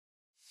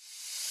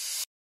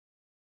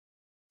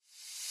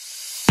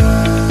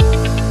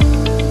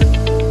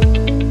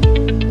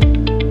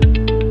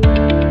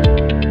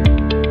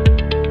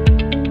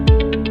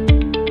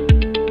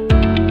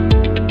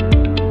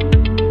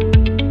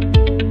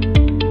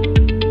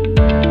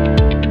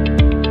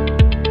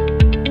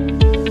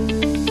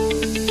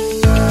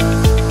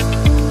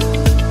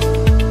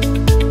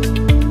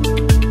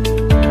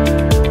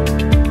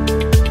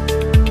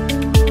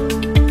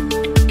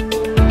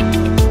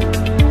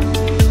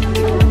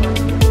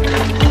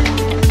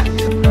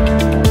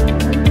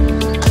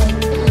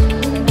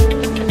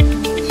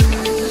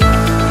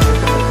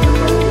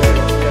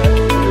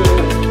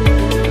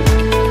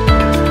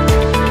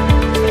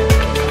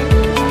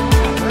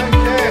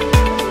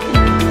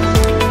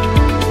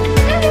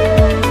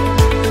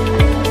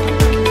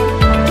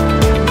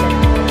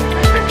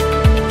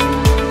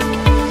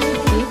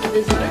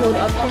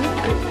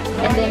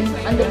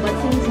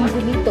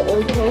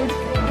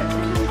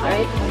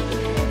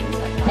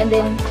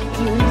and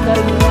then you got a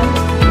new one.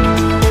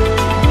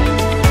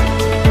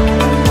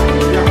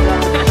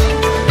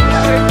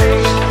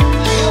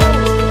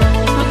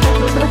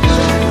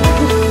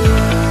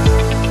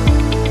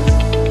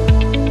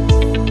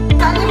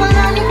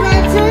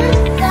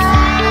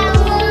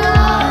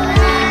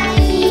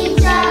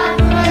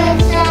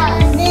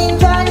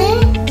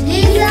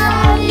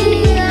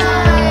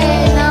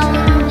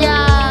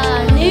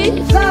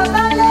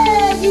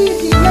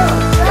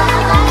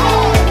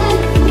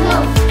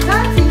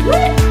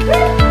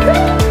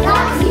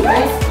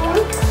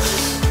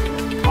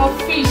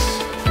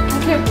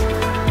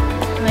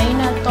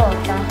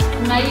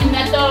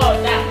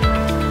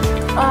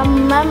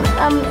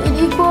 It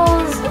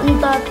equals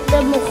the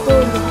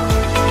mukhono.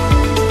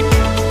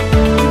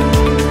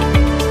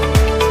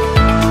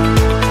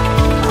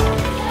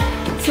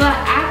 So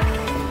ek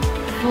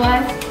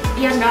word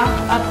eendag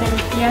op 'n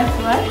keer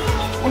voor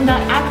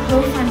omdat ek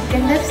wil van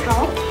kinders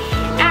help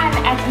en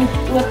ek moet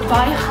ook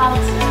baie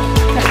geld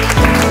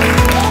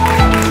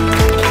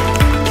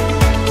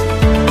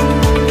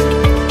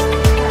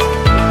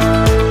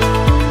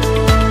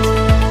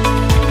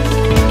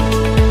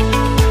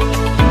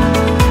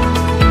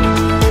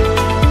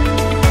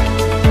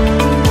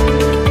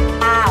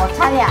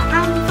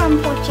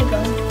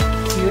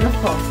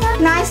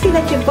Nicely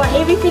that you've got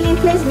everything in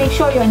place. Make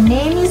sure your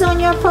name is on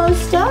your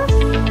poster.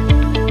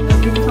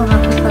 People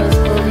have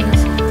proposed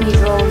buildings,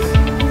 cathedrals.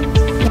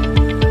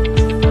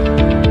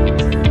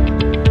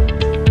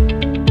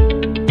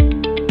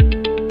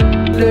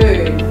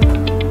 Learn.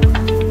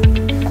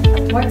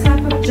 What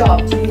type of job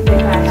do you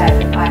think I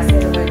have if I say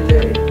the word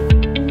learn?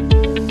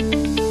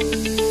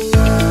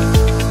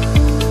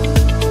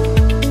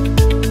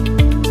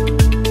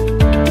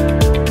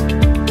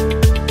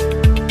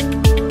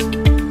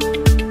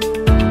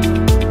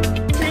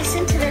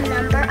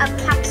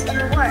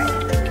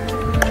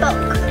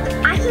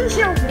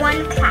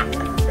 One clap.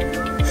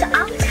 So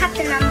I'll tap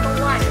the number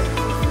 1.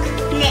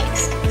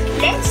 Next,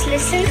 let's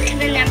listen to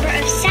the number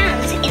of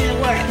sounds in the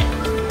word.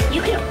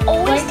 You can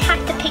always tap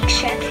the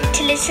picture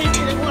to listen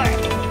to the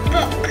word.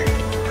 Book.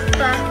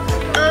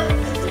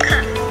 B-O-K.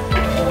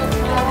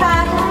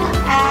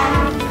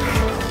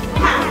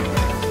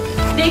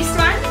 Next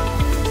one.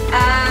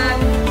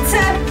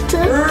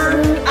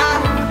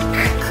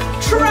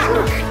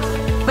 Truck.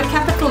 The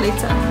capital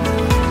letter.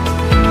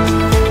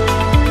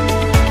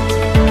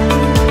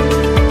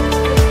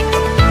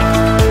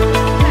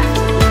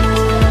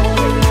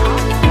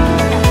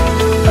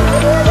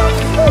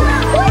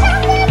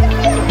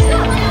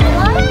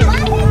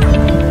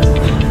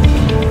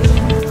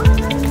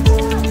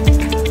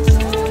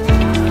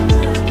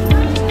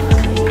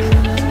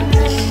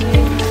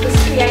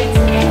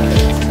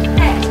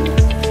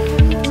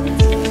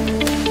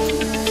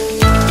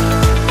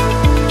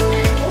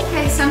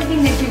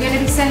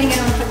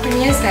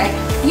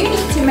 You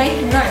need to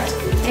make a note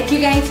that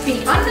you're going to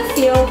be on the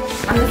field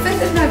on the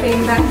 5th of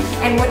November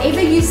and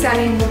whatever you're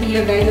selling will be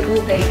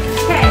available there.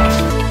 Okay.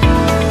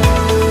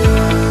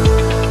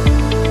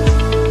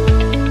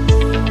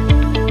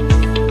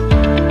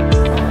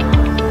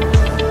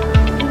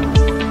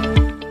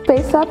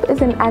 Face Up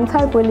is an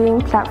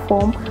anti-bullying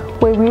platform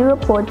where we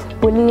report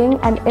bullying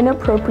and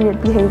inappropriate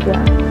behavior.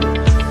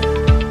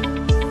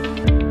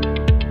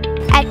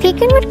 At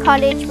Pecanwood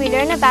College, we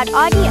learn about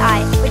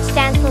RDI, which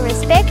stands for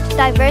Respect,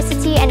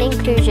 Diversity and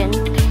Inclusion.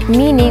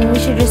 Meaning we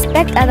should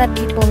respect other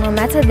people no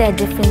matter their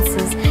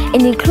differences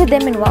and include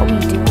them in what we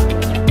do.